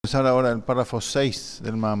empezar ahora el párrafo 6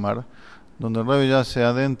 del Mamar, donde el Rebbe ya se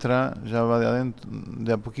adentra, ya va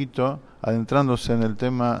de a poquito, adentrándose en el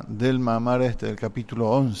tema del Mamar del capítulo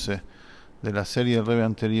 11 de la serie del Rebbe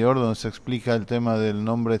anterior, donde se explica el tema del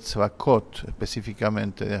nombre Tzvakot,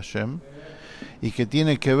 específicamente de Hashem, y que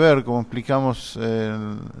tiene que ver, como explicamos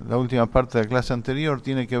en la última parte de la clase anterior,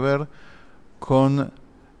 tiene que ver con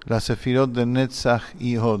la Sefirot de Netzach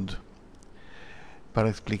y Hod. Para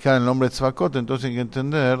explicar el nombre Tzvakot, entonces hay que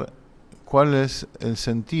entender cuál es el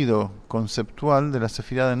sentido conceptual de la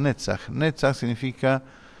Sefirá de Netzach. Netzach significa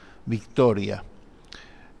victoria.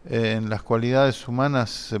 En las cualidades humanas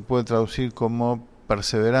se puede traducir como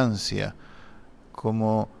perseverancia,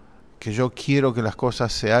 como que yo quiero que las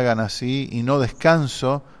cosas se hagan así y no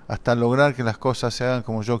descanso hasta lograr que las cosas se hagan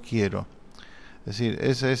como yo quiero. Es decir,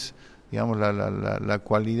 esa es, digamos, la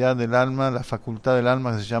cualidad del alma, la facultad del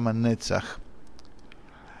alma que se llama Netzach.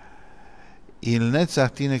 Y el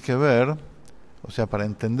Netzach tiene que ver, o sea, para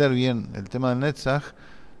entender bien el tema del Netzach,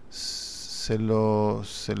 se lo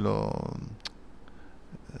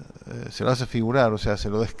hace figurar, o sea,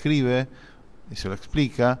 se lo describe y se lo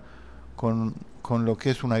explica con lo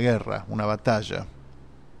que es una guerra, una batalla.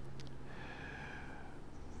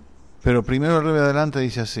 Pero primero el Rebbe adelante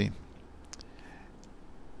dice así: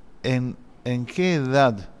 ¿En qué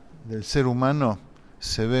edad del ser humano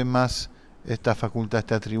se ve más esta facultad,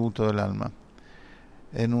 este atributo del alma?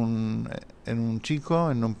 ¿En un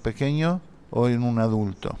chico, en un pequeño o en un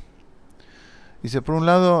adulto? Dice, por un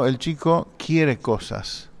lado, el chico quiere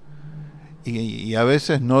cosas y a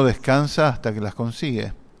veces no descansa hasta que las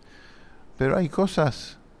consigue. Pero hay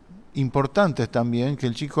cosas importantes también que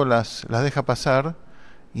el chico las deja pasar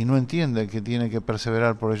y no entiende que tiene que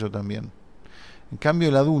perseverar por ello también. En cambio,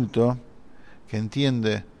 el adulto, que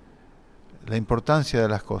entiende la importancia de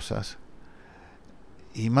las cosas,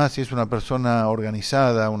 y más si es una persona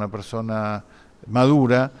organizada, una persona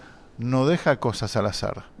madura, no deja cosas al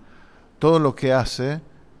azar. Todo lo que hace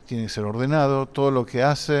tiene que ser ordenado, todo lo que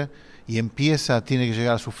hace y empieza tiene que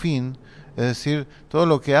llegar a su fin. Es decir, todo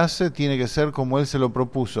lo que hace tiene que ser como él se lo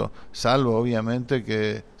propuso, salvo obviamente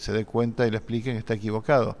que se dé cuenta y le expliquen que está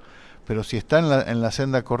equivocado. Pero si está en la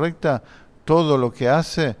senda correcta, todo lo que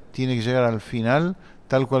hace tiene que llegar al final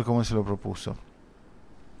tal cual como él se lo propuso.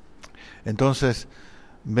 Entonces,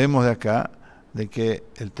 vemos de acá de que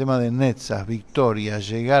el tema de Netzach, victoria,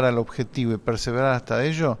 llegar al objetivo y perseverar hasta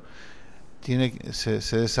ello,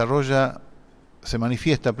 se desarrolla, se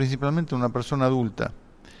manifiesta principalmente en una persona adulta.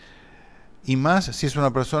 Y más si es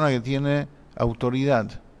una persona que tiene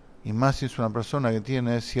autoridad, y más si es una persona que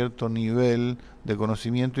tiene cierto nivel de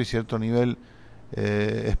conocimiento y cierto nivel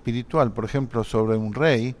espiritual. Por ejemplo, sobre un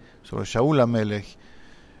rey, sobre Shaul Amelech,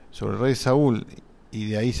 sobre el rey Saúl, y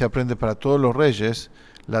de ahí se aprende para todos los reyes.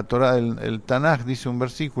 La Torah, el Tanaj dice un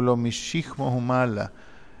versículo, Mishishmo Humala.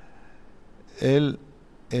 Él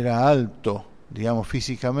era alto, digamos,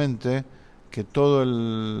 físicamente, que todo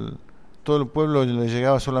el pueblo le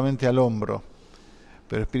llegaba solamente al hombro.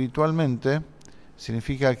 Pero espiritualmente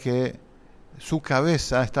significa que su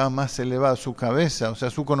cabeza estaba más elevada, su cabeza, o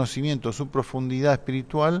sea, su conocimiento, su profundidad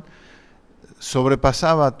espiritual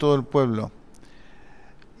sobrepasaba a todo el pueblo.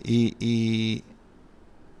 E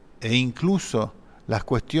incluso las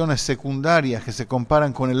cuestiones secundarias que se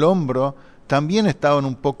comparan con el hombro también estaban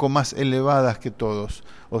un poco más elevadas que todos.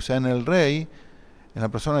 O sea, en el rey, en la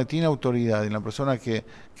persona que tiene autoridad, en la persona que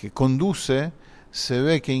conduce, se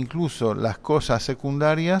ve que incluso las cosas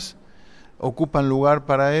secundarias ocupan lugar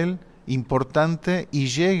para él importante y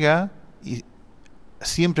llega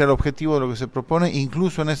siempre al objetivo de lo que se propone,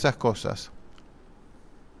 incluso en esas cosas.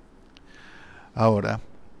 Ahora,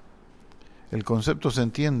 el concepto se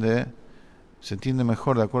entiende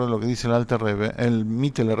mejor de acuerdo a lo que dice el Alter Rebbe, el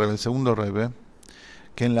Mitteler Rebbe, el segundo Rebbe,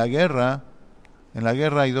 que en la guerra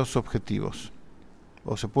hay dos objetivos.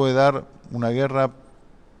 O se puede dar una guerra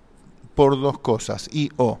por dos cosas,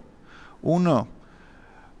 o. Uno,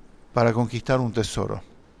 para conquistar un tesoro.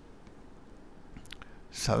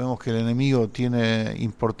 Sabemos que el enemigo tiene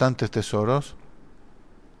importantes tesoros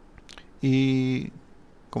y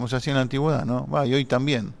como se hacía en la antigüedad, ¿no? Y hoy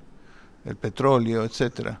también, el petróleo,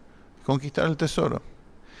 etcétera. Conquistar el tesoro.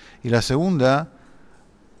 Y la segunda,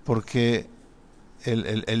 porque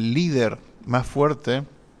el líder más fuerte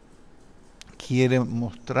quiere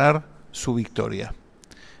mostrar su victoria.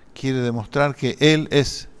 Quiere demostrar que él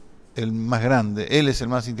es el más grande, él es el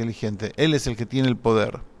más inteligente, él es el que tiene el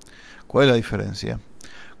poder. ¿Cuál es la diferencia?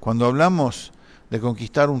 Cuando hablamos de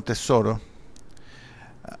conquistar un tesoro,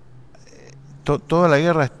 toda la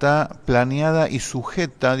guerra está planeada y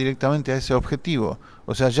sujeta directamente a ese objetivo.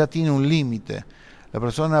 O sea, ya tiene un límite. La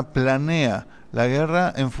persona planea la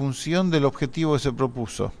guerra en función del objetivo que se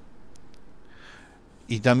propuso.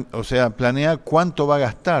 O sea, planea cuánto va a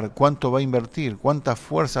gastar, cuánto va a invertir, cuántas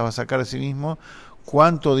fuerzas va a sacar de sí mismo,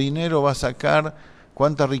 cuánto dinero va a sacar,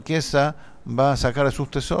 cuánta riqueza va a sacar de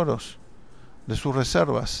sus tesoros, de sus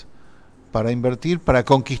reservas, para invertir, para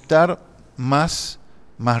conquistar más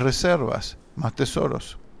reservas, más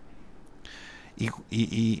tesoros.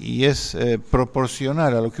 Y es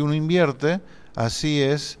proporcional a lo que uno invierte, así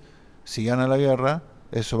es, si gana la guerra,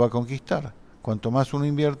 eso va a conquistar. Cuanto más uno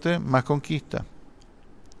invierte, más conquista.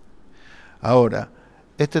 Ahora,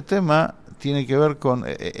 este tema tiene que ver con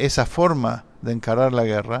esa forma de encarar la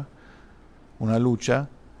guerra, una lucha,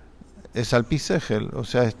 es al pisegel, o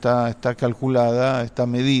sea, está calculada, está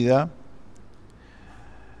medida.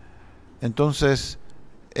 Entonces,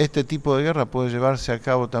 este tipo de guerra puede llevarse a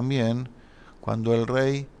cabo también cuando el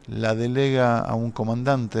rey la delega a un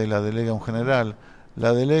comandante, la delega a un general,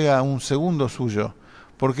 la delega a un segundo suyo.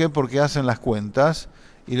 ¿Por qué? Porque hacen las cuentas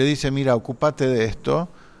y le dice, mira, ocupate de esto,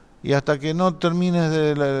 y hasta que no termines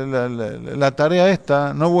de la tarea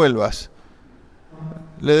esta, no vuelvas.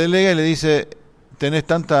 Le delega y le dice, tenés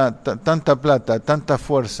tanta plata, tantas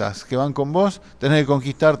fuerzas que van con vos, tenés que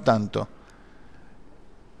conquistar tanto.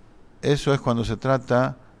 Eso es cuando se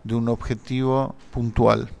trata de un objetivo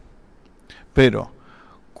puntual. Pero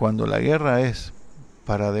cuando la guerra es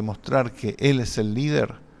para demostrar que él es el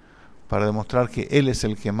líder, para demostrar que él es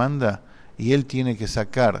el que manda, y él tiene que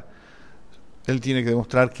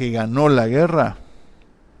demostrar que ganó la guerra,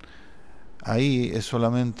 ahí es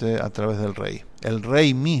solamente a través del rey. El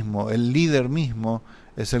rey mismo, el líder mismo,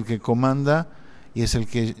 es el que comanda y es el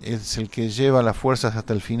que lleva las fuerzas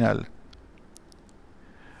hasta el final.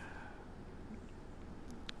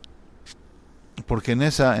 Porque en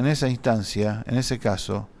esa instancia, en ese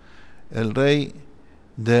caso, el rey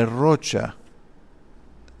derrocha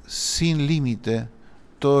sin límite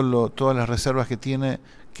todas las reservas que tiene,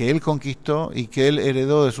 que él conquistó y que él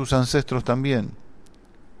heredó de sus ancestros también.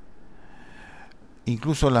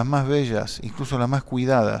 Incluso las más bellas, incluso las más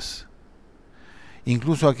cuidadas,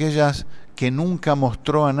 incluso aquellas que nunca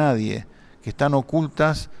mostró a nadie, que están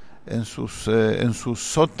ocultas en sus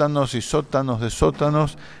sótanos y sótanos de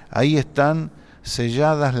sótanos, ahí están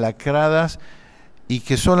selladas, lacradas, y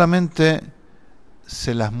que solamente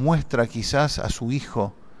se las muestra quizás a su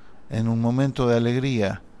hijo en un momento de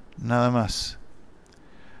alegría, nada más,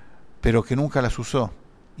 pero que nunca las usó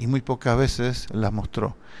y muy pocas veces las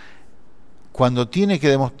mostró. Cuando tiene que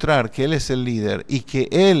demostrar que él es el líder y que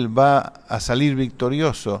él va a salir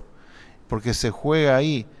victorioso porque se juega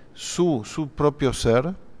ahí su propio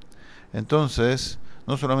ser, entonces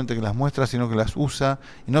no solamente que las muestra, sino que las usa,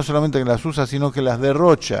 y no solamente que las usa, sino que las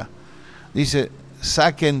derrocha. Dice,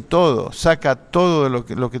 saca todo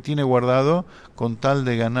de lo que tiene guardado con tal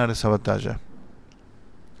de ganar esa batalla,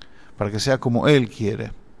 para que sea como él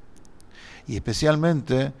quiere. Y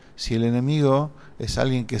especialmente si el enemigo es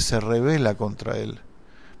alguien que se rebela contra él,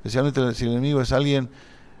 especialmente si el enemigo es alguien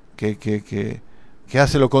que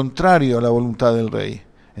hace lo contrario a la voluntad del rey.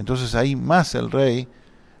 Entonces ahí más el rey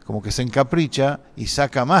como que se encapricha y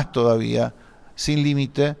saca más todavía, sin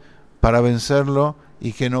límite, para vencerlo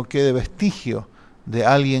y que no quede vestigio de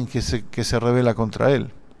alguien que se rebela contra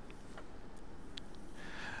él.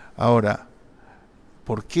 Ahora,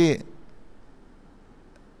 ¿por qué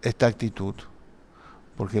esta actitud?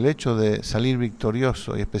 Porque el hecho de salir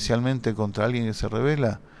victorioso, y especialmente contra alguien que se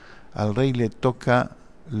rebela, al rey le toca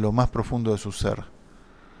lo más profundo de su ser.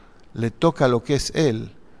 Le toca lo que es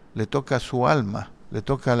él, le toca su alma, le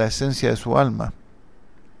toca la esencia de su alma.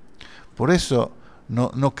 Por eso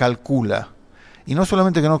no calcula. Y no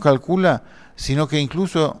solamente que no calcula, sino que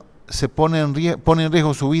incluso pone en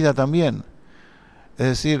riesgo su vida también. Es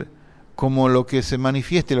decir, como lo que se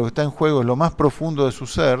manifiesta y lo que está en juego es lo más profundo de su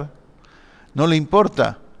ser, no le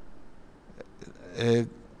importa.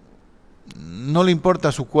 No le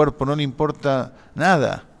importa su cuerpo, no le importa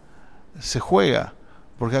nada. Se juega,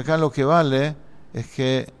 porque acá lo que vale es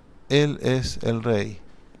que él es el rey.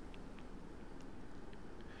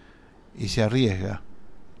 Y se arriesga.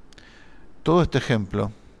 Todo este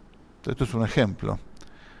ejemplo, esto es un ejemplo,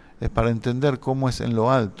 es para entender cómo es en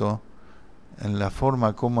lo alto, en la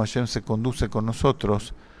forma como Hashem se conduce con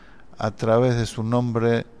nosotros a través de su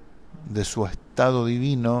nombre, de su estado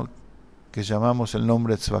divino, que llamamos el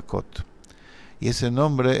nombre Tzvakot. Y ese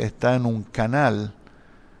nombre está en un canal,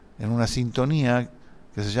 en una sintonía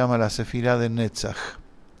que se llama la Sefirá de Netzach,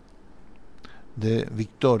 de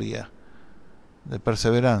victoria, de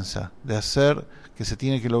perseverancia, de hacer que se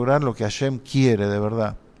tiene que lograr lo que Hashem quiere de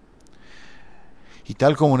verdad. Y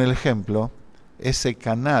tal como en el ejemplo, ese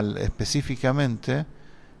canal específicamente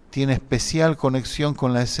tiene especial conexión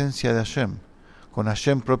con la esencia de Hashem, con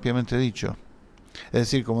Hashem propiamente dicho. Es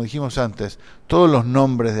decir, como dijimos antes, todos los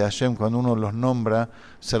nombres de Hashem, cuando uno los nombra,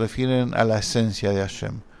 se refieren a la esencia de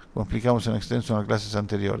Hashem, como explicamos en extenso en las clases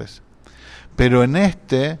anteriores. Pero en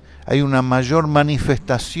este hay una mayor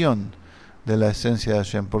manifestación de la esencia de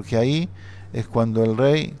Hashem, porque ahí es cuando el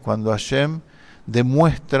rey, cuando Hashem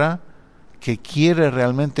demuestra que quiere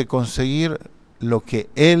realmente conseguir lo que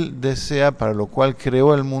él desea, para lo cual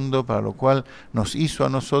creó el mundo, para lo cual nos hizo a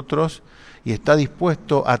nosotros, y está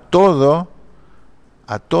dispuesto a todo,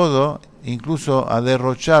 incluso a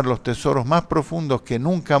derrochar los tesoros más profundos que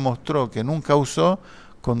nunca mostró, que nunca usó,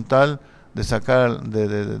 con tal de sacar,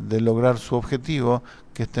 de lograr su objetivo,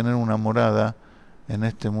 que es tener una morada en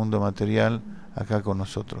este mundo material acá con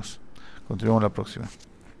nosotros. Continuamos la próxima.